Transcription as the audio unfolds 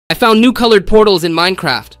I found new colored portals in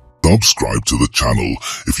Minecraft. Subscribe to the channel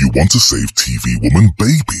if you want to save TV woman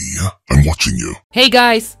baby. I'm watching you. Hey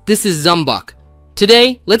guys, this is Zumbuk.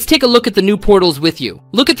 Today, let's take a look at the new portals with you.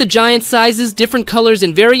 Look at the giant sizes, different colors,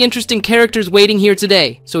 and very interesting characters waiting here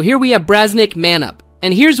today. So here we have Braznik Manup.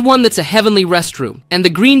 And here's one that's a heavenly restroom. And the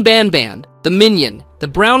green Band, the minion, the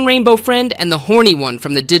brown rainbow friend, and the horny one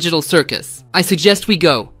from the digital circus. I suggest we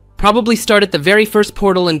go. Probably start at the very first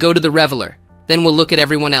portal and go to the Reveler. Then we'll look at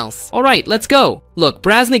everyone else. Alright, let's go. Look,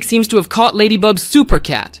 Braznik seems to have caught Ladybug's super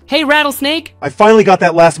cat. Hey, Rattlesnake! I finally got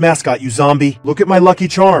that last mascot, you zombie. Look at my lucky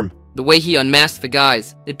charm. The way he unmasked the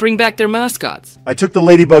guys, it'd bring back their mascots. I took the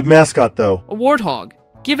Ladybug mascot, though. A warthog.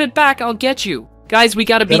 Give it back, I'll get you. Guys, we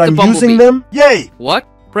gotta beat And the I'm Bumblebee. using them? Yay! What?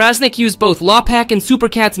 Braznik used both Lawpack and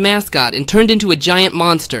Supercat's mascot and turned into a giant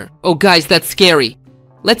monster. Oh guys, that's scary.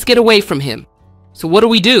 Let's get away from him. So what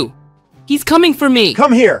do? He's coming for me!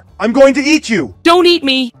 Come here! I'm going to eat you! Don't eat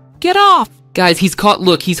me! Get off! Guys, he's caught.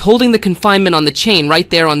 Look, he's holding the confinement on the chain right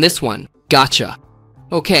there on this one. Gotcha.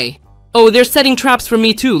 Okay. Oh, they're setting traps for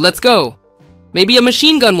me too. Let's go. Maybe a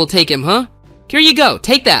machine gun will take him, huh? Here you go.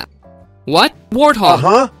 Take that. What? Warthog.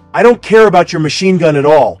 Uh-huh. I don't care about your machine gun at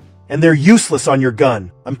all. And they're useless on your gun.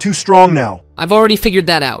 I'm too strong now. I've already figured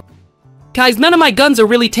that out. Guys, none of my guns are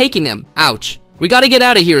really taking them. Ouch. We gotta get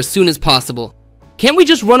out of here as soon as possible. Can't we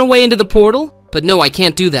just run away into the portal? But no, I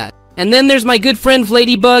can't do that. And then there's my good friend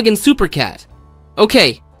Ladybug and Supercat.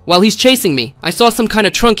 Okay, while he's chasing me, I saw some kind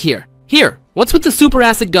of trunk here. Here, what's with the super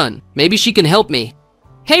acid gun? Maybe she can help me.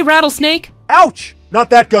 Hey, Rattlesnake! Ouch!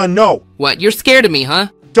 Not that gun, no! What, you're scared of me, huh?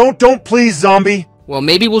 Don't please, zombie! Well,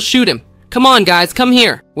 maybe we'll shoot him. Come on, guys, come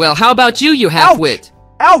here. Well, how about you half-wit?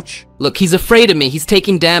 Ouch! Look, he's afraid of me. He's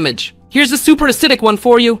taking damage. Here's a super acidic one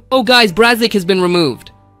for you. Oh, guys, Braznik has been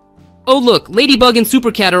removed. Oh, look, Ladybug and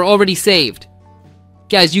Supercat are already saved.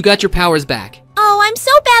 Guys, you got your powers back. Oh, I'm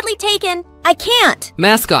so badly taken. I can't.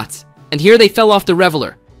 Mascots. And here they fell off the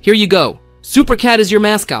Reveler. Here you go. Supercat is your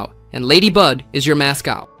mascot, and Ladybug is your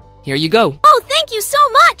mascot. Here you go. Oh, thank you so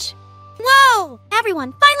much. Whoa!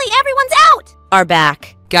 Everyone, finally everyone's out! Are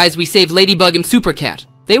back. Guys, we saved Ladybug and Supercat.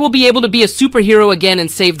 They will be able to be a superhero again and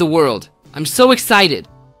save the world. I'm so excited.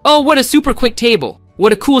 Oh, what a super quick table.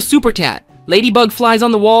 What a cool Supercat. Ladybug flies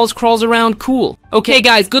on the walls, crawls around, cool. Okay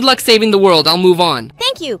guys, good luck saving the world, I'll move on.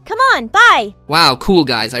 Thank you, come on, bye! Wow, cool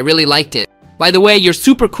guys, I really liked it. By the way, you're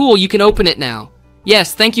super cool, you can open it now.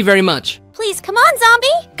 Yes, thank you very much. Please, come on,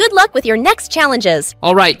 zombie! Good luck with your next challenges.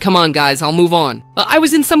 Alright, come on guys, I'll move on. I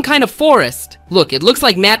was in some kind of forest. Look, it looks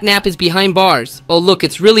like Nat Nap is behind bars. Oh look,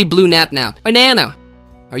 it's really blue Nat Nap. Banana!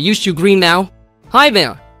 Are you green now? Hi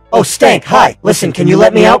there! Oh, Stank, hi. Listen, can you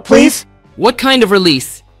let me out, please? What kind of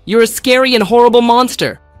release? You're a scary and horrible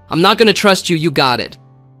monster. I'm not gonna trust you, you got it.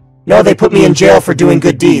 No, they put me in jail for doing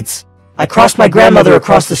good deeds. I crossed my grandmother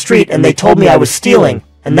across the street and they told me I was stealing,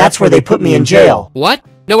 and that's where they put me in jail. What?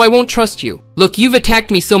 No, I won't trust you. Look, you've attacked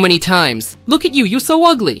me so many times. Look at you, you're so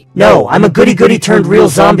ugly. No, I'm a goody-goody turned real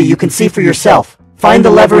zombie, you can see for yourself. Find the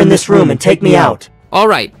lever in this room and take me out.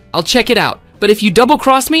 Alright, I'll check it out. But if you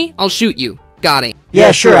double-cross me, I'll shoot you. Got it.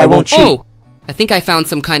 Yeah, sure, I won't cheat. Oh! I think I found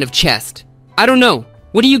some kind of chest. I don't know.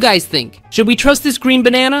 What do you guys think? Should we trust this green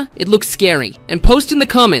banana? It looks scary. And post in the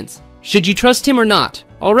comments. Should you trust him or not?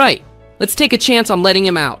 Alright, let's take a chance on letting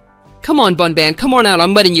him out. Come on, Bunban, come on out,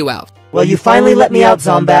 I'm letting you out. Well, you finally let me out,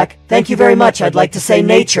 Zombak. Thank you very much, I'd like to say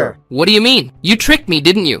nature. What do you mean? You tricked me,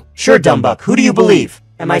 didn't you? Sure, Dumbuck, who do you believe?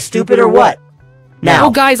 Am I stupid or what? Now.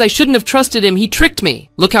 Oh guys, I shouldn't have trusted him, he tricked me.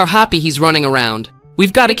 Look how happy he's running around.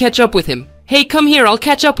 We've got to catch up with him. Hey, come here, I'll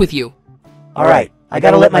catch up with you. Alright, I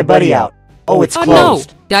gotta let my buddy out. Oh, it's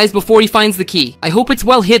closed. No! Guys, before he finds the key, I hope it's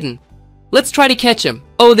well hidden. Let's try to catch him.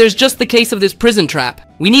 Oh, there's just the case of this prison trap.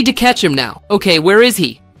 We need to catch him now. Okay, where is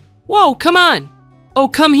he? Whoa, come on! Oh,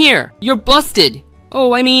 come here. You're busted.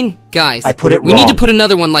 Oh, I mean, guys. I put it wrong. We need to put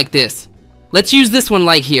another one like this. Let's use this one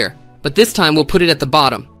like here. But this time we'll put it at the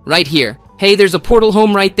bottom. Right here. Hey, there's a portal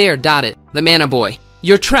home right there. Dot it. The Mana Boy.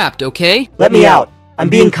 You're trapped, okay? Let me out. I'm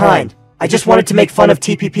being kind. I just wanted to make fun of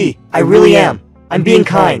TPP. I really am. I'm being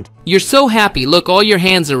kind. You're so happy. Look, all your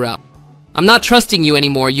hands are up. I'm not trusting you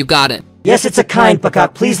anymore. You got it. Yes, it's a kind,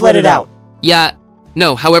 Pakak. Please let it out. Yeah.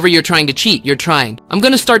 No, however you're trying to cheat, you're trying. I'm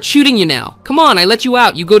gonna start shooting you now. Come on, I let you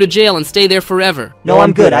out. You go to jail and stay there forever. No,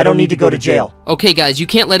 I'm good. I don't need to go to jail. Okay, guys, you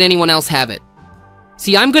can't let anyone else have it.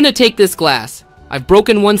 See, I'm gonna take this glass. I've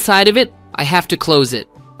broken one side of it. I have to close it.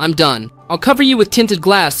 I'm done. I'll cover you with tinted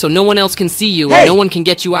glass so no one else can see you and no one can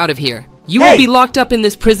get you out of here. You will be locked up in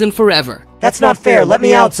this prison forever. That's not fair. Let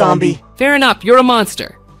me out, zombie. Fair enough, you're a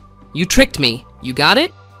monster. You tricked me. You got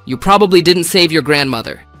it? You probably didn't save your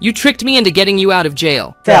grandmother. You tricked me into getting you out of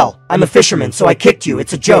jail. Fell. I'm a fisherman, so I kicked you.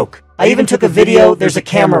 It's a joke. I even took a video. There's a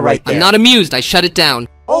camera right there. I'm not amused. I shut it down.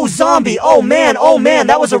 Oh, zombie! Oh man,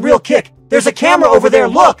 that was a real kick! There's a camera over there,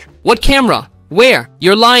 look! What camera? Where?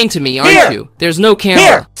 You're lying to me, aren't Here. you? There's no camera.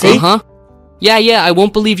 Here, see? Uh-huh. Yeah, I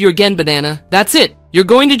won't believe you again, Banana. That's it. You're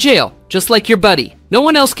going to jail, just like your buddy. No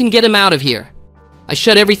one else can get him out of here. I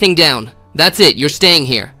shut everything down. That's it. You're staying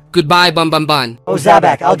here. Goodbye, Bum Bum Bun. Oh,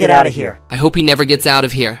 Zabak, I'll get out of here. I hope he never gets out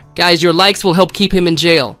of here. Guys, your likes will help keep him in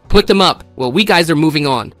jail. Put them up. Well, we guys are moving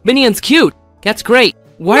on. Minion's cute. That's great.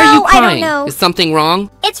 Why are you No, I don't crying? know. Is something wrong?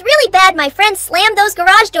 It's really bad my friends slammed those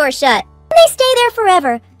garage doors shut. They stay there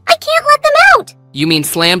forever. I can't let them out. You mean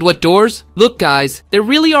slammed what doors? Look, guys, there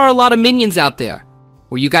really are a lot of minions out there.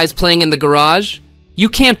 Were you guys playing in the garage? You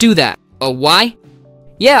can't do that. Oh, why?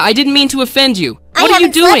 Yeah, I didn't mean to offend you. I What are you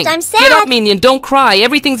haven't slept, doing? I'm Get up, sad. Minion. Don't cry.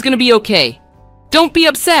 Everything's gonna be okay. Don't be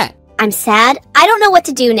upset. I'm sad. I don't know what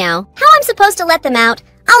to do now. How I'm supposed to let them out?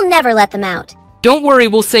 I'll never let them out. Don't worry,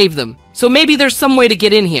 we'll save them. So maybe there's some way to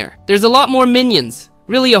get in here. There's a lot more minions.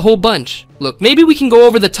 Really, a whole bunch. Look, maybe we can go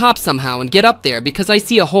over the top somehow and get up there because I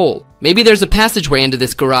see a hole. Maybe there's a passageway into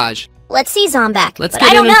this garage. Let's see, Zombak. Let's but get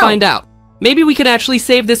I in don't and know. find out. Maybe we could actually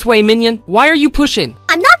save this way, Minion. Why are you pushing?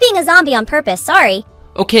 I'm not being a zombie on purpose, sorry.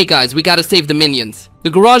 Okay, guys, we gotta save the minions. The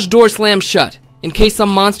garage door slams shut, in case some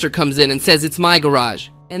monster comes in and says it's my garage.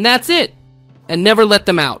 And that's it. And never let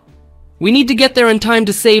them out. We need to get there in time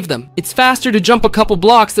to save them. It's faster to jump a couple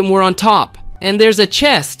blocks than we're on top. And there's a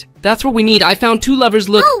chest. That's what we need. I found 2 levers.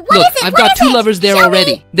 Look, Oh, what look, is it? I've What got is 2 it? levers there Show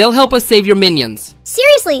already. me. They'll help us save your minions.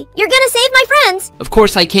 Seriously, you're gonna save my friends? Of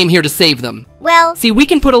course, I came here to save them. Well, See, we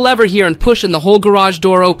can put a lever here and push and the whole garage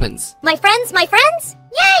door opens. my friends?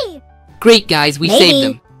 Yay! Great, guys, we Maybe. saved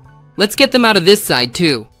them. Let's get them out of this side,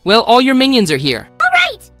 too. Well, all your minions are here.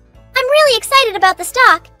 Alright! I'm really excited about the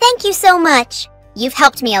stock. Thank you so much. You've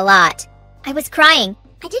helped me a lot. I was crying.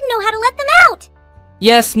 I didn't know how to let them out.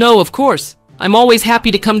 Yes, no, of course. I'm always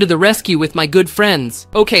happy to come to the rescue with my good friends.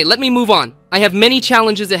 Okay, let me move on. I have many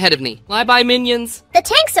challenges ahead of me. Bye-bye, minions. The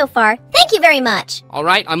tank so far. Thank you very much.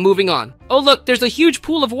 Alright, I'm moving on. Oh, look, there's a huge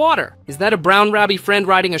pool of water. Is that a brown rabby friend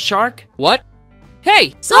riding a shark? What?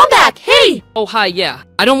 Hey! Zombak, hey! Oh, hi, yeah.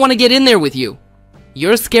 I don't want to get in there with you.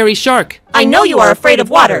 You're a scary shark. I know you are afraid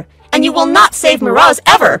of water, and you will not save Miraz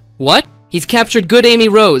ever! What? He's captured good Amy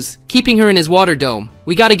Rose, keeping her in his water dome.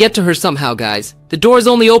 We gotta get to her somehow, guys. The door's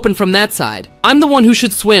only open from that side. I'm the one who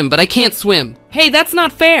should swim, but I can't swim. Hey, that's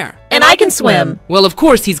not fair. And I can swim. Well, of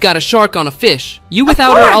course he's got a shark on a fish. You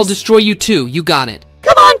without her, course. I'll destroy you too. You got it.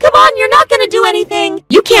 Come on, you're not gonna do anything!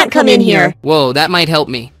 You can't come in here! Whoa, that might help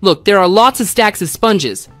me. Look, there are lots of stacks of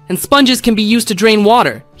sponges, and sponges can be used to drain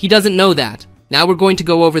water. He doesn't know that. Now we're going to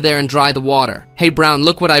go over there and dry the water. Hey, Brown,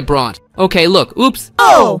 look what I brought. Okay, look, oops.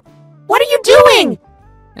 Oh! What are you doing?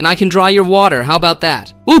 And I can dry your water, how about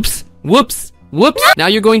that? Oops, whoops, whoops. Now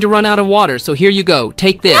you're going to run out of water, so here you go.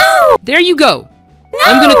 Take this. No! There you go.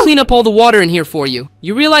 I'm gonna clean up all the water in here for you.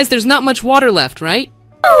 You realize there's not much water left, right?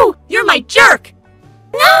 Oh! You're my jerk!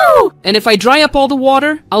 No! And if I dry up all the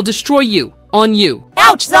water, I'll destroy you. On you.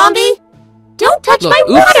 Ouch, zombie! Don't touch Look, my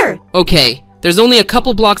oops. water! Okay, there's only a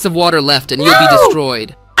couple blocks of water left and you'll be No!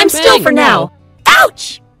 destroyed. I'm still Bang. for now.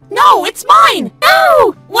 Ouch! No, it's mine!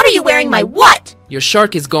 No! What are you wearing my what? Your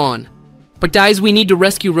shark is gone. But guys, we need to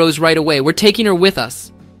rescue Rose right away. We're taking her with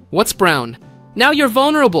us. What's Brown? Now you're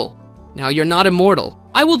vulnerable. Now you're not immortal.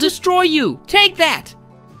 I will destroy you. Take that.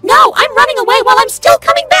 No, I'm running away while I'm still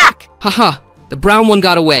coming back! Haha, the brown one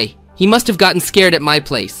got away. He must have gotten scared at my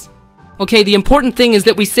place. Okay, the important thing is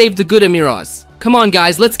that we saved the good Amiraz. Come on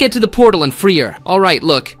guys, let's get to the portal and free her. Alright,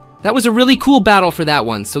 look. That was a really cool battle for that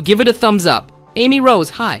one, so give it a thumbs up. Amy Rose,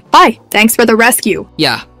 hi. Hi, thanks for the rescue.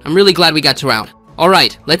 Yeah, I'm really glad we got you out.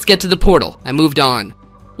 Alright, let's get to the portal. I moved on.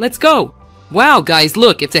 Let's go. Wow, guys,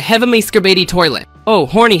 look, it's a heavenly Skibidi toilet. Oh,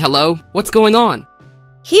 Horny, hello. What's going on?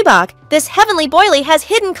 Hebok, this heavenly boily has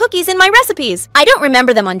hidden cookies in my recipes. I don't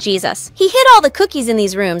remember them on Jesus. He hid all the cookies in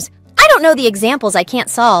these rooms. I don't know the examples I can't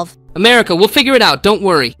solve. America, we'll figure it out, don't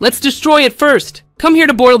worry. Let's destroy it first. Come here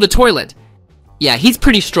to boil the toilet. Yeah, he's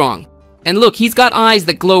pretty strong. And look, he's got eyes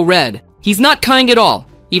that glow red. He's not kind at all,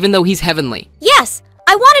 even though he's heavenly. Yes,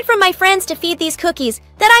 I wanted from my friends to feed these cookies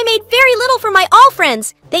that I made very little for my all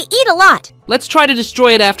friends. They eat a lot. Let's try to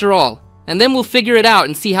destroy it after all. And then we'll figure it out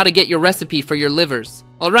and see how to get your recipe for your livers.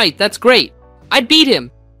 Alright, that's great. I beat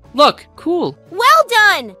him. Look, cool. Well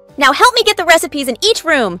done! Now help me get the recipes in each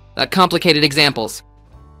room. Complicated examples.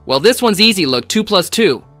 Well, this one's easy, look, 2 plus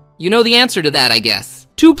 2. You know the answer to that, I guess.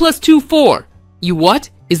 2 plus 2, 4. You what?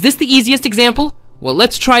 Is this the easiest example? Well,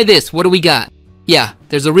 let's try this. What do we got? Yeah,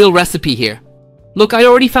 there's a real recipe here. Look, I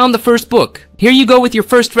already found the first book. Here you go with your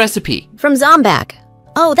first recipe. From Zombak.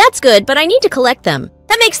 Oh, that's good, but I need to collect them.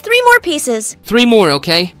 That makes 3 more pieces. 3 more,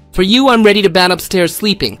 okay? For you, I'm ready to bat upstairs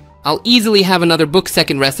sleeping. I'll easily have another book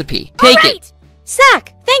second recipe. Take it!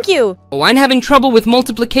 Sack, thank you. Oh, I'm having trouble with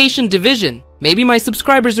multiplication division. Maybe my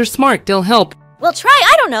subscribers are smart, they'll help. We'll try,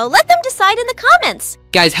 I don't know, let them decide in the comments.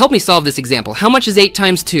 Guys, help me solve this example. How much is 8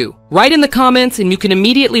 times 2? Write in the comments and you can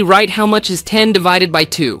immediately write how much is 10 divided by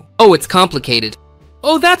 2. Oh, it's complicated.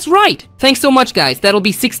 Oh, that's right! Thanks so much, guys. That'll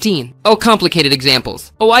be 16. Oh, complicated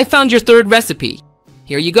examples. Oh, I found your third recipe.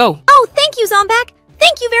 Here you go. Oh, thank you, Zombak.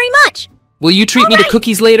 Thank you very much. Will you treat me to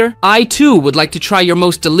cookies later? I, too, would like to try your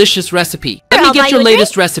most delicious recipe. Let me get your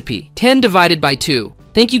latest recipe. 10 divided by 2.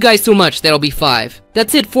 Thank you guys so much. That'll be 5.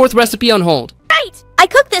 That's it. 4th recipe on hold. Right! I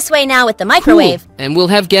cook this way now with the microwave. Cool. And we'll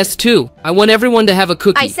have guests, too. I want everyone to have a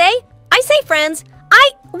cookie. I say, friends.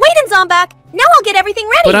 Wait in, Zombak. Now I'll get everything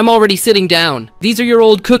ready. But I'm already sitting down. These are your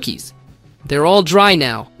old cookies. They're all dry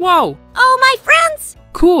now. Whoa! Oh, my friends!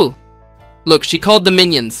 Cool. Look, she called the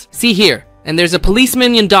minions. See here. And there's a police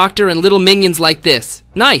minion doctor and little minions like this.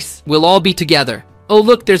 Nice. We'll all be together. Oh,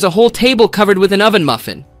 look, there's a whole table covered with an oven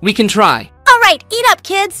muffin. We can try. All right, eat up,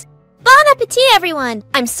 kids. Bon appetit, everyone.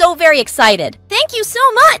 I'm so very excited. Thank you so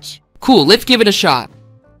much. Cool, let's give it a shot.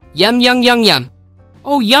 Yum, yum, yum, yum.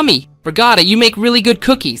 Oh, yummy. Forgot it, you make really good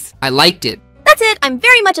cookies. I liked it. That's it. I'm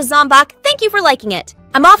very much a Zombak. Thank you for liking it.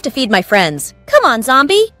 I'm off to feed my friends. Come on,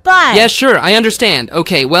 zombie. Bye. Yeah, sure, I understand.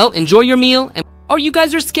 Okay, well, enjoy your meal and... Oh, you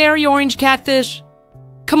guys are scary, orange catfish.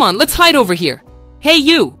 Come on, let's hide over here. Hey,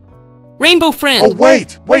 you! Rainbow friend! Oh,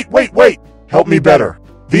 wait! Help me better.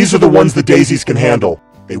 These are the ones the daisies can handle.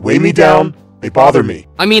 They weigh me down, they bother me.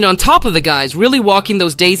 I mean, on top of the guys really walking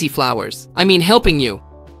those daisy flowers. I mean, helping you.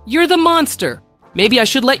 You're the monster. Maybe I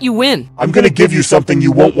should let you win. I'm gonna give you something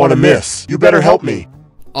you won't want to miss. You better help me.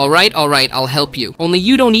 Alright, I'll help you. Only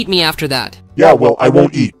you don't eat me after that. Yeah, well, I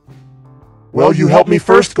won't eat. Well, you help me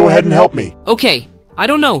first, go ahead and help me. Okay, I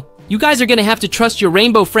don't know. You guys are gonna have to trust your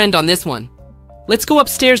rainbow friend on this one. Let's go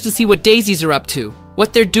upstairs to see what daisies are up to,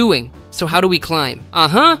 what they're doing. So how do we climb?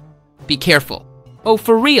 Uh-huh. Be careful. Oh,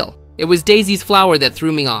 for real. It was Daisy's flower that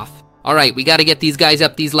threw me off. Alright, we gotta get these guys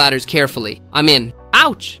up these ladders carefully. I'm in.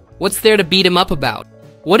 Ouch! What's there to beat him up about?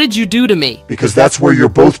 What did you do to me? Because that's where you're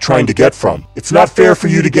both trying to get from. It's not fair for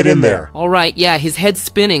you to get in there. Alright, yeah, his head's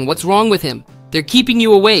spinning. What's wrong with him? They're keeping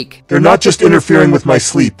you awake. They're not just interfering with my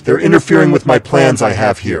sleep, they're interfering with my plans I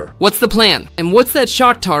have here. What's the plan? And what's that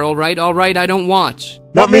Shakhtar, alright, I don't watch.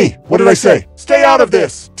 Not me. What did I say? Stay out of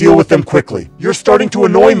this! Deal with them quickly. You're starting to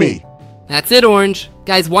annoy me. That's it, Orange.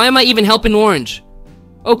 Guys, why am I even helping Orange?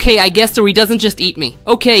 Okay, I guess so he doesn't just eat me.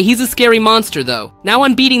 Okay, he's a scary monster, though. Now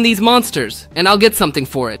I'm beating these monsters, and I'll get something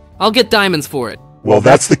for it. I'll get diamonds for it. Well,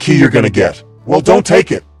 that's the key you're gonna get. Well, don't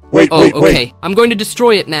take it. Wait. Okay. I'm going to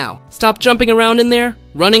destroy it now. Stop jumping around in there,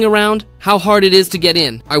 running around. How hard it is to get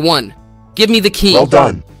in. I won. Give me the key. Well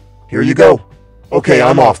done. Here you go. Okay,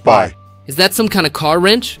 I'm off. Bye. Is that some kind of car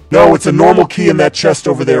wrench? No, it's a normal key in that chest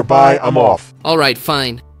over there. Bye, I'm off. Alright,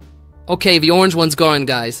 fine. Okay, the orange one's gone,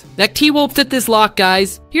 guys. That key won't fit this lock,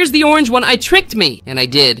 guys. Here's the orange one. I tricked me. And I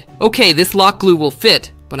did. Okay, this lock glue will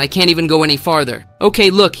fit, but I can't even go any farther. Okay,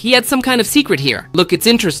 look, he had some kind of secret here. Look, it's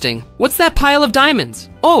interesting. What's that pile of diamonds?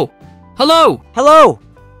 Oh, hello. Hello!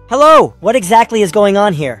 What exactly is going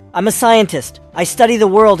on here? I'm a scientist. I study the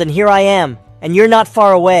world and here I am. And you're not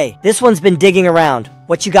far away. This one's been digging around.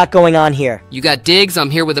 What you got going on here? You got digs? I'm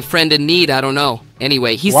here with a friend in need. I don't know.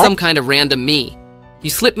 Anyway, he's What? some kind of random me. You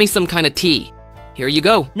slipped me some kind of tea. Here you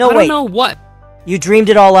go. No, I wait. don't know what. You dreamed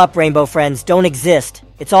it all up, Rainbow Friends. Don't exist.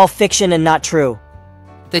 It's all fiction and not true.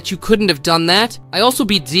 That you couldn't have done that? I also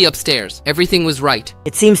beat Z upstairs. Everything was right.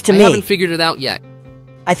 It seems to I me. haven't figured it out yet.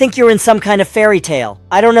 I think you're in some kind of fairy tale.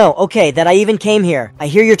 I don't know. Okay, that I even came here. I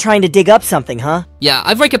hear you're trying to dig up something, huh? Yeah,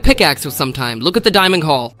 I've like a pickaxe with some time. Look at the diamond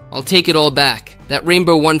haul. I'll take it all back. That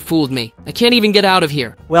rainbow one fooled me. I can't even get out of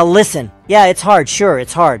here. Well, listen. Yeah, it's hard. Sure,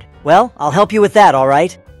 it's hard. Well, I'll help you with that,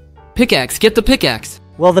 alright? Pickaxe, get the pickaxe.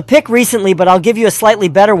 Well, the pick recently, but I'll give you a slightly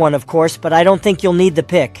better one, of course, but I don't think you'll need the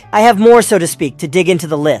pick. I have more, so to speak, to dig into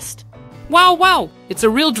the list. Wow. It's a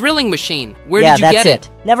real drilling machine. Where Yeah, did you that's get it?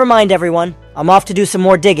 Never mind, everyone. I'm off to do some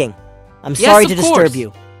more digging. I'm Yes, sorry of to course. disturb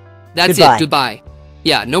you. That's Goodbye. it, goodbye.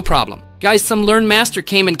 Yeah, no problem. Guys, some learned master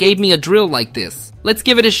came and gave me a drill like this. Let's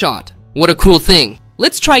give it a shot. What a cool thing.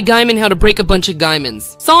 Let's try Gaiman how to break a bunch of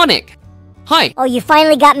Gaimans. Sonic! Hi. Oh, you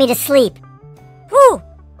finally got me to sleep. Whew!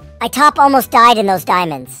 My top almost died in those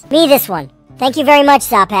diamonds. Me this one. Thank you very much,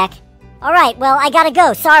 Zopak. Alright, well, I gotta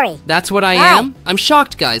go, sorry. That's what I Hi. am? I'm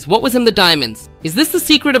shocked, guys. What was in the diamonds? Is this the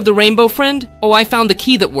secret of the rainbow friend? Oh, I found the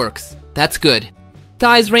key that works. That's good.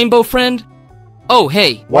 Guys, rainbow friend? Oh,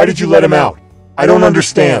 hey. Why did you let him out? I don't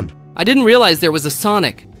understand. I didn't realize there was a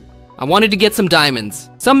Sonic. I wanted to get some diamonds.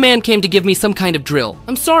 Some man came to give me some kind of drill.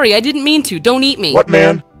 I'm sorry, I didn't mean to. Don't eat me. What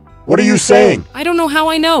man? What are you saying? I don't know how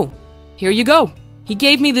I know. Here you go. He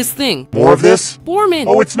gave me this thing. More of this? Borman.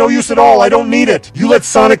 Oh, it's no use at all. I don't need it. You let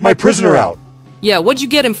Sonic my prisoner out. Yeah, what'd you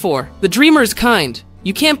get him for? The Dreamer's kind.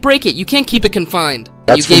 You can't break it. You can't keep it confined.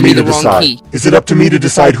 That's You for gave me me to the wrong decide. key. Is it up to me to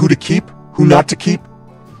decide who to keep, who not to keep?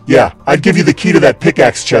 Yeah, I'd give you the key to that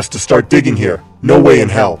pickaxe chest to start digging here. No way in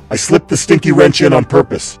hell. I slipped the stinky wrench in on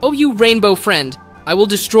purpose. Oh, you rainbow friend. I will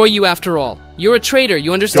destroy you after all. You're a traitor,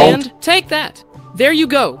 you understand? Don't. Take that. There you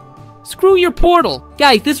go. Screw your portal.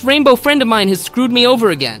 Guys, this rainbow friend of mine has screwed me over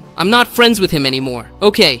again. I'm not friends with him anymore.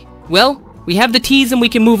 Okay, well, we have the teas and we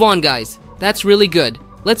can move on, guys. That's really good.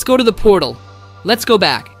 Let's go to the portal. Let's go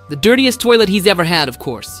back. The dirtiest toilet he's ever had, of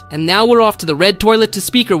course. And now we're off to the red toilet to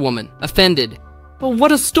Speaker Woman. Offended. But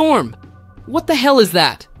what a storm. What the hell is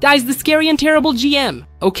that? Guys, the scary and terrible GM.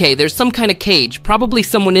 Okay, there's some kind of cage, probably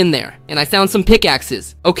someone in there. And I found some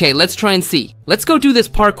pickaxes. Okay, let's try and see. Let's go do this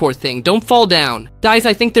parkour thing, don't fall down. Guys,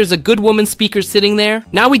 I think there's a good woman speaker sitting there.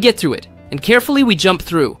 Now we get through it. And carefully we jump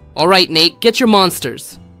through. Alright, Nate, get your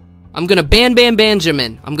monsters. I'm gonna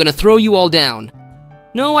Benjamin. I'm gonna throw you all down.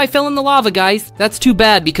 No, I fell in the lava, guys. That's too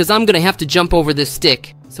bad because I'm gonna have to jump over this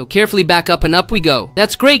stick. So carefully back up and up we go.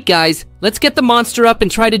 That's great, guys. Let's get the monster up and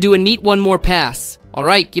try to do a neat one more pass.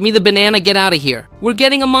 Alright, give me the banana, get out of here. We're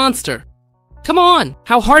getting a monster. Come on!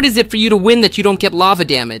 How hard is it for you to win that you don't get lava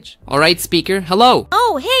damage? Alright, speaker, hello.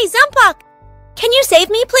 Oh, hey, Zumbok! Can you save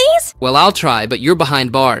me, please? Well, I'll try, but you're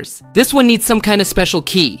behind bars. This one needs some kind of special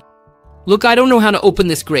key. Look, I don't know how to open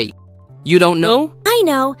this grate. You don't know? I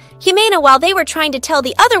know. Humana, while they were trying to tell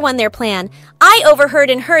the other one their plan, I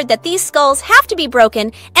overheard and heard that these skulls have to be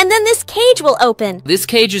broken, and then this cage will open. This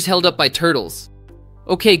cage is held up by turtles.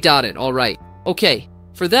 Okay, got it, alright. Okay,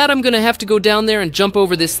 for that I'm gonna have to go down there and jump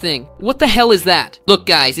over this thing. What the hell is that? Look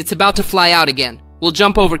guys, it's about to fly out again. We'll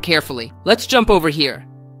jump over carefully. Let's jump over here.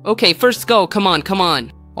 Okay, first skull, come on, come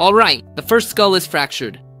on. Alright, the first skull is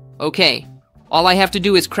fractured. Okay, all I have to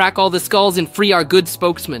do is crack all the skulls and free our good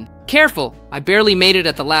spokesman. Careful, I barely made it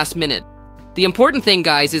at the last minute. The important thing,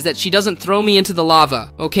 guys, is that she doesn't throw me into the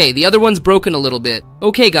lava. Okay, the other one's broken a little bit.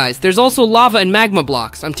 Okay, guys, there's also lava and magma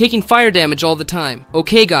blocks. I'm taking fire damage all the time.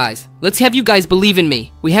 Okay, guys, let's have you guys believe in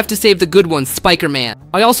me. We have to save the good one, Spiker-Man.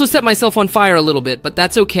 I also set myself on fire a little bit, but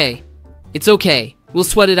that's okay. It's okay. We'll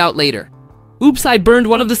sweat it out later. Oops, I burned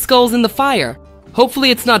one of the skulls in the fire.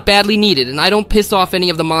 Hopefully it's not badly needed and I don't piss off any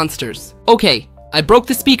of the monsters. Okay, I broke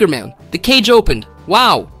the Speaker-Man. The cage opened.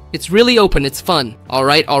 Wow. It's really open, it's fun.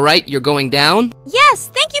 Alright, you're going down? Yes,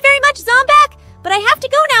 thank you very much, Zombak! But I have to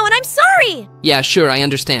go now and I'm sorry! Yeah, sure, I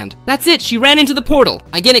understand. That's it, she ran into the portal.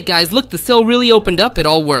 I get it, guys, look, the cell really opened up, it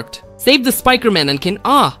all worked. Save the Spiker-Man and can—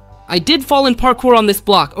 I did fall in parkour on this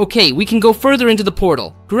block. Okay, we can go further into the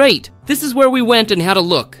portal. Great, this is where we went and had a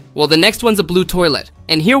look. Well, the next one's a blue toilet.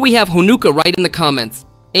 And here we have Honuka right in the comments,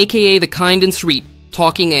 aka the kind and sweet.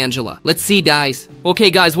 Talking Angela. Let's see, guys. Okay,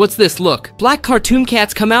 guys, what's this? Look. Black cartoon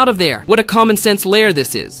cats come out of there. What a common sense lair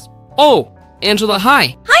this is. Oh, Angela,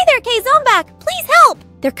 hi. Hi there, K-Zombak! Please help!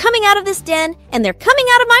 They're coming out of this den, and they're coming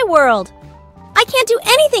out of my world. I can't do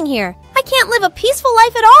anything here. I can't live a peaceful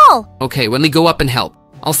life at all. Okay, let me go up and help.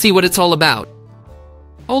 I'll see what it's all about.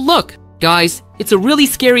 Oh, look. Guys, it's a really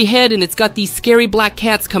scary head, and it's got these scary black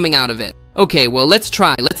cats coming out of it. Okay, well, let's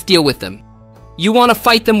try. Let's deal with them. You want to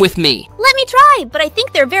fight them with me? Let me try, but I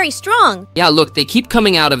think they're very strong. Yeah, look, they keep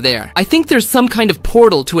coming out of there. I think there's some kind of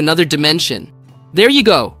portal to another dimension. There you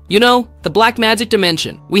go. You know, the black magic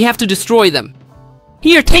dimension. We have to destroy them.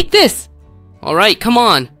 Here, take this! Alright, come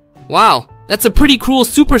on. Wow, that's a pretty cruel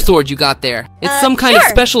super sword you got there. It's some kind of sure.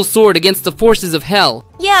 special sword against the forces of hell.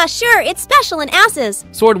 Yeah, sure, it's special and asses.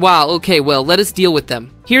 Sword, wow, okay, well, let us deal with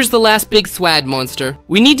them. Here's the last big swag monster.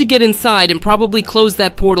 We need to get inside and probably close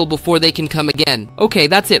that portal before they can come again. Okay,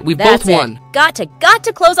 that's it, we both won. Got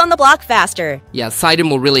to close on the block faster. Yeah, Sidon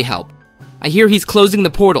will really help. I hear he's closing the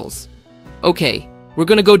portals. Okay, we're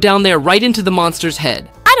gonna go down there right into the monster's head.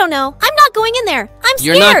 I don't know, I'm not going in there. I'm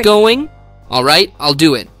scared. You're not going? Alright, I'll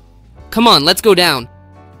do it. Come on, let's go down.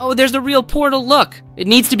 Oh, there's a real portal, look. It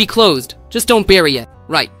needs to be closed. Just don't bury it.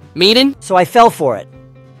 Right, Maiden? So I fell for it.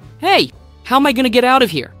 Hey, how am I gonna get out of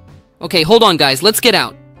here? Okay, hold on guys, let's get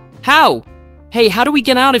out. How? Hey, how do we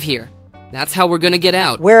get out of here? That's how we're gonna get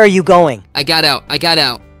out. Where are you going? I got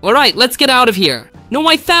out. Alright, let's get out of here. No,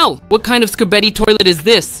 I fell. What kind of scabetti toilet is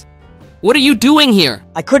this? What are you doing here?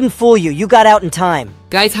 I couldn't fool you. You got out in time.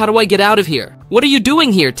 Guys, how do I get out of here? What are you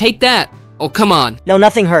doing here? Take that. Oh, come on. No,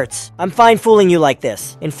 nothing hurts. I'm fine fooling you like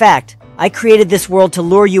this. In fact, I created this world to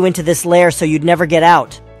lure you into this lair so you'd never get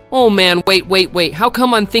out. Oh man, wait. How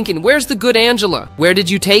come I'm thinking, where's the good Angela? Where did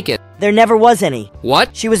you take it? There never was any.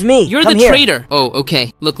 What? She was me. You're Come the here. traitor. Oh,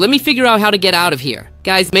 okay. Look, let me figure out how to get out of here.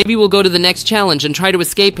 Guys, maybe we'll go to the next challenge and try to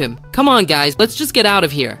escape him. Come on, guys, let's just get out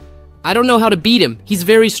of here. I don't know how to beat him. He's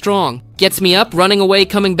very strong. Gets me up, running away,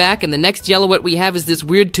 coming back, and the next Yellowette we have is this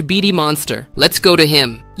weird Tabidi monster. Let's go to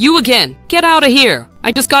him. You again! Get out of here!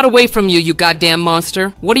 I just got away from you, you goddamn monster.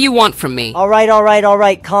 What do you want from me?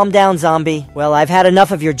 Alright, calm down, zombie. Well, I've had enough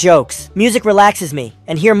of your jokes. Music relaxes me,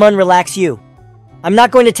 and here mun relax you. I'm not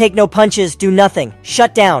going to take no punches, do nothing.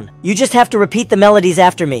 Shut down. You just have to repeat the melodies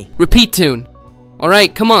after me. Repeat tune.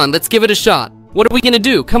 Alright, come on, let's give it a shot. What are we gonna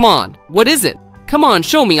do? Come on. What is it? Come on,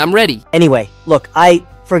 show me, I'm ready. Anyway, look,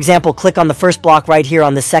 for example, click on the first block right here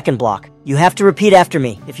on the second block. You have to repeat after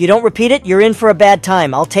me. If you don't repeat it, you're in for a bad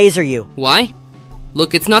time. I'll taser you. Why?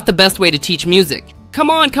 Look, it's not the best way to teach music. Come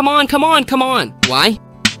on. Why?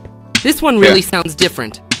 This one really sounds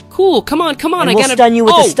different. Cool, come on, And I we'll gotta- stun you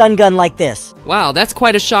with Oh! a stun gun like this. Wow, that's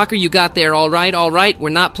quite a shocker you got there, alright, we're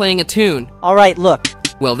not playing a tune. Alright, look.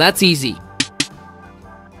 Well, that's easy.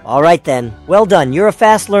 Alright then. Well done, you're a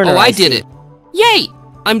fast learner. Oh, I did see. it. Yay!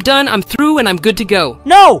 I'm done, I'm through, and I'm good to go.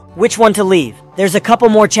 No! Which one to leave? There's a couple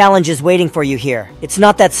more challenges waiting for you here. It's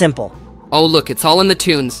not that simple. Oh, look, it's all in the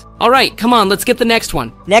tunes. Alright, come on, let's get the next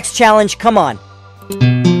one. Next challenge, come on.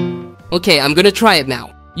 Okay, I'm gonna try it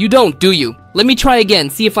now. You don't, do you? Let me try again,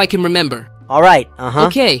 see if I can remember. Alright,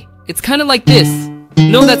 Okay, it's kinda like this.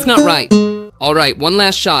 No, that's not right. Alright, one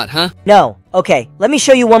last shot, huh? No. Okay, let me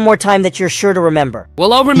show you one more time that you're sure to remember.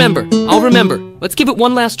 Well, I'll remember. Let's give it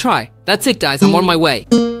one last try. That's it, guys, I'm on my way.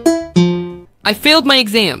 I failed my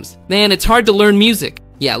exams. Man, it's hard to learn music.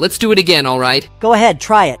 Yeah, let's do it again, alright? Go ahead,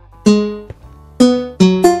 try it.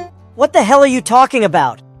 What the hell are you talking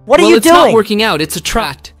about? What are Well, you it's doing? not working out, it's a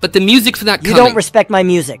tract. But the music's not You coming. don't respect my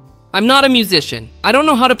music. I'm not a musician. I don't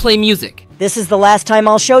know how to play music. This is the last time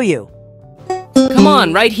I'll show you. Come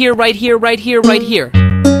on, right here.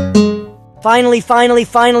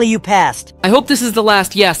 Finally, you passed. I hope this is the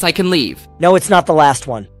last yes, I can leave. No, it's not the last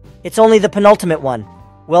one. It's only the penultimate one.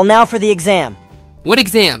 Well, now for the exam. What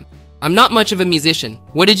exam? I'm not much of a musician.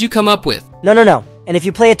 What did you come up with? No. And if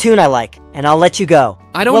you play a tune I like, and I'll let you go.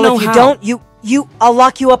 I don't know Well, if you how. don't, I'll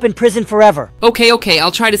lock you up in prison forever. Okay,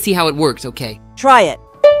 I'll try to see how it works, okay? Try it.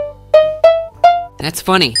 That's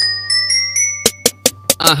funny.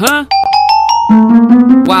 Uh-huh.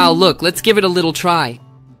 Wow, look, let's give it a little try.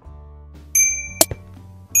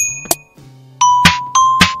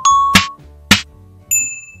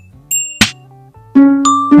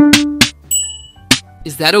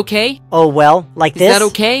 Is that okay? Oh, well, like Is this? that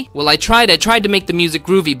okay? Well, I tried to make the music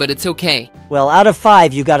groovy, but it's okay. Well, out of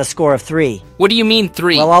 5, you got a score of 3. What do you mean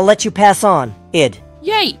 3? Well, I'll let you pass on.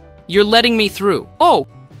 Yay! You're letting me through. Oh,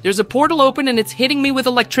 there's a portal open and it's hitting me with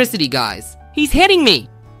electricity, guys. He's hitting me!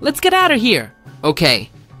 Let's get out of here. Okay,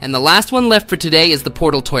 and the last one left for today is the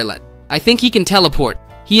portal toilet. I think he can teleport.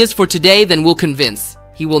 He is for today, then we'll convince.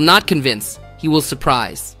 He will not convince. He will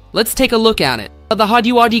surprise. Let's take a look at it. The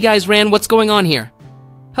Hadyawadi guys ran. What's going on here?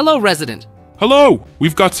 Hello, resident. Hello!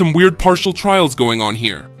 We've got some weird partial trials going on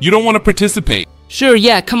here. You don't want to participate? Sure,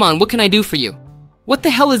 yeah, come on, what can I do for you? What the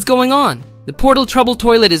hell is going on? The portal trouble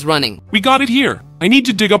toilet is running. We got it here. I need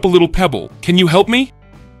to dig up a little pebble. Can you help me?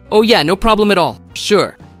 Oh yeah, no problem at all.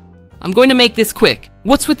 Sure. I'm going to make this quick.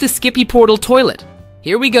 What's with the Skippy portal toilet?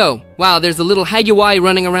 Here we go. Wow, there's a little Hagyawai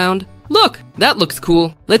running around. Look, that looks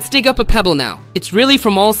cool. Let's dig up a pebble now. It's really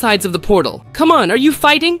from all sides of the portal. Come on, are you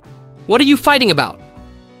fighting? What are you fighting about?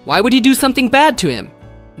 Why would he do something bad to him?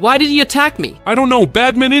 Why did he attack me? I don't know,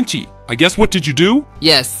 bad Meninchi. I guess what did you do?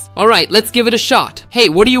 Yes. Alright, let's give it a shot. Hey,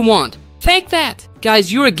 what do you want? Take that!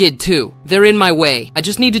 Guys, you're a gid too. They're in my way. I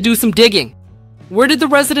just need to do some digging. Where did the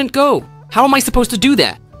resident go? How am I supposed to do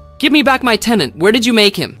that? Give me back my tenant. Where did you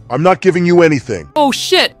make him? I'm not giving you anything. Oh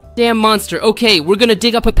shit! Damn monster. Okay, we're gonna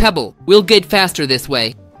dig up a pebble. We'll get faster this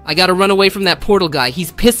way. I gotta run away from that portal guy.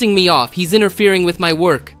 He's pissing me off. He's interfering with my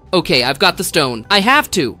work. Okay, I've got the stone. I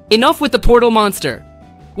have to. Enough with the portal monster.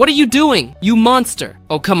 What are you doing, you monster?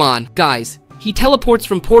 Oh, come on. Guys, he teleports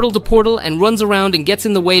from portal to portal and runs around and gets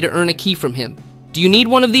in the way to earn a key from him. Do you need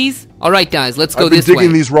one of these? Alright guys, let's go this way. I've been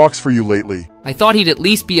digging these rocks for you lately. I thought he'd at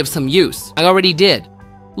least be of some use. I already did.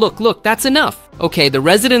 Look, that's enough. Okay, the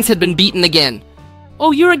residents had been beaten again.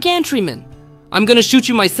 Oh, you're a gantryman. I'm gonna shoot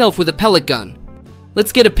you myself with a pellet gun.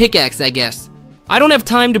 Let's get a pickaxe, I guess. I don't have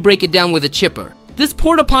time to break it down with a chipper. This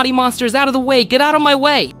porta potty monster's out of the way. Get out of my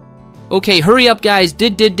way. Okay, hurry up, guys.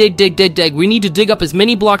 Dig. We need to dig up as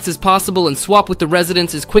many blocks as possible and swap with the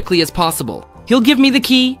residents as quickly as possible. He'll give me the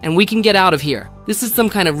key, and we can get out of here. This is some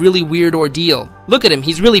kind of really weird ordeal. Look at him,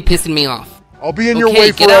 he's really pissing me off. I'll be in your Okay,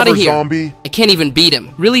 way get out forever, of here. zombie. I can't even beat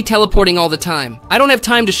him. Really teleporting all the time. I don't have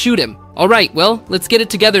time to shoot him. Alright, well, let's get it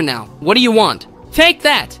together now. What do you want? Take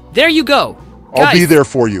that! There you go! I'll be there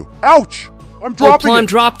for you. Ouch! I'm dropping Plan it.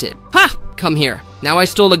 dropped it. Ha! Come here. Now I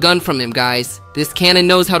stole a gun from him, guys. This cannon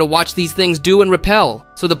knows how to watch these things do and repel.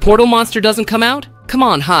 So the portal monster doesn't come out? Come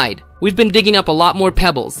on, hide. We've been digging up a lot more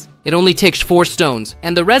pebbles. It only takes 4 stones.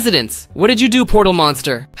 And the residents. What did you do, portal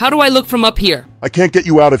monster? How do I look from up here? I can't get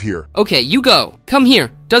you out of here. Okay, you go. Come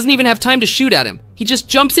here. Doesn't even have time to shoot at him. He just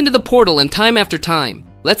jumps into the portal and time after time.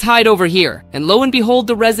 Let's hide over here. And lo and behold,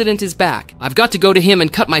 the resident is back. I've got to go to him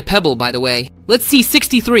and cut my pebble, by the way. Let's see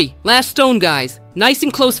 63. Last stone, guys. Nice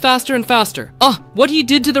and close, faster and faster. Oh, what you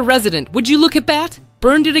did to the resident. Would you look at that?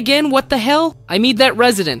 Burned it again? What the hell? I need that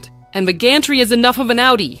resident. And the gantry is enough of an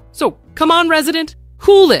outie. So, come on, resident.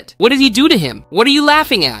 Cool it. What did he do to him? What are you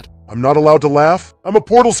laughing at? I'm not allowed to laugh. I'm a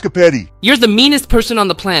portal scapetti. You're the meanest person on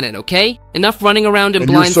the planet, okay? Enough running around and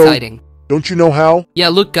you're blindsiding. Don't you know how? Yeah,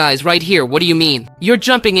 look guys, right here, what do you mean? You're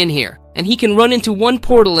jumping in here, and he can run into one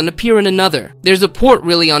portal and appear in another. There's a port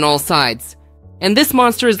really on all sides. And this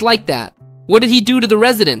monster is like that. What did he do to the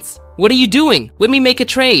residents? What are you doing? Let me make a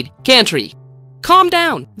trade. Gantry. Calm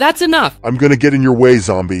down, that's enough. I'm gonna get in your way,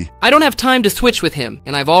 zombie. I don't have time to switch with him,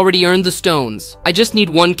 and I've already earned the stones. I just need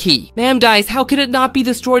one key. Damn, guys, how could it not be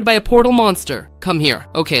destroyed by a portal monster? Come here.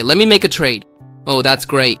 Okay, let me make a trade. Oh, that's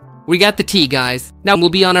great. We got the tea, guys. Now we'll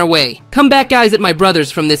be on our way. Come back, guys, at my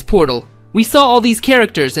brother's from this portal. We saw all these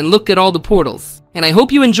characters and looked at all the portals. And I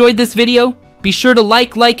hope you enjoyed this video. Be sure to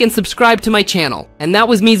like, and subscribe to my channel. And that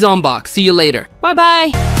was me, Zombok. See you later.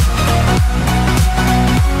 Bye-bye!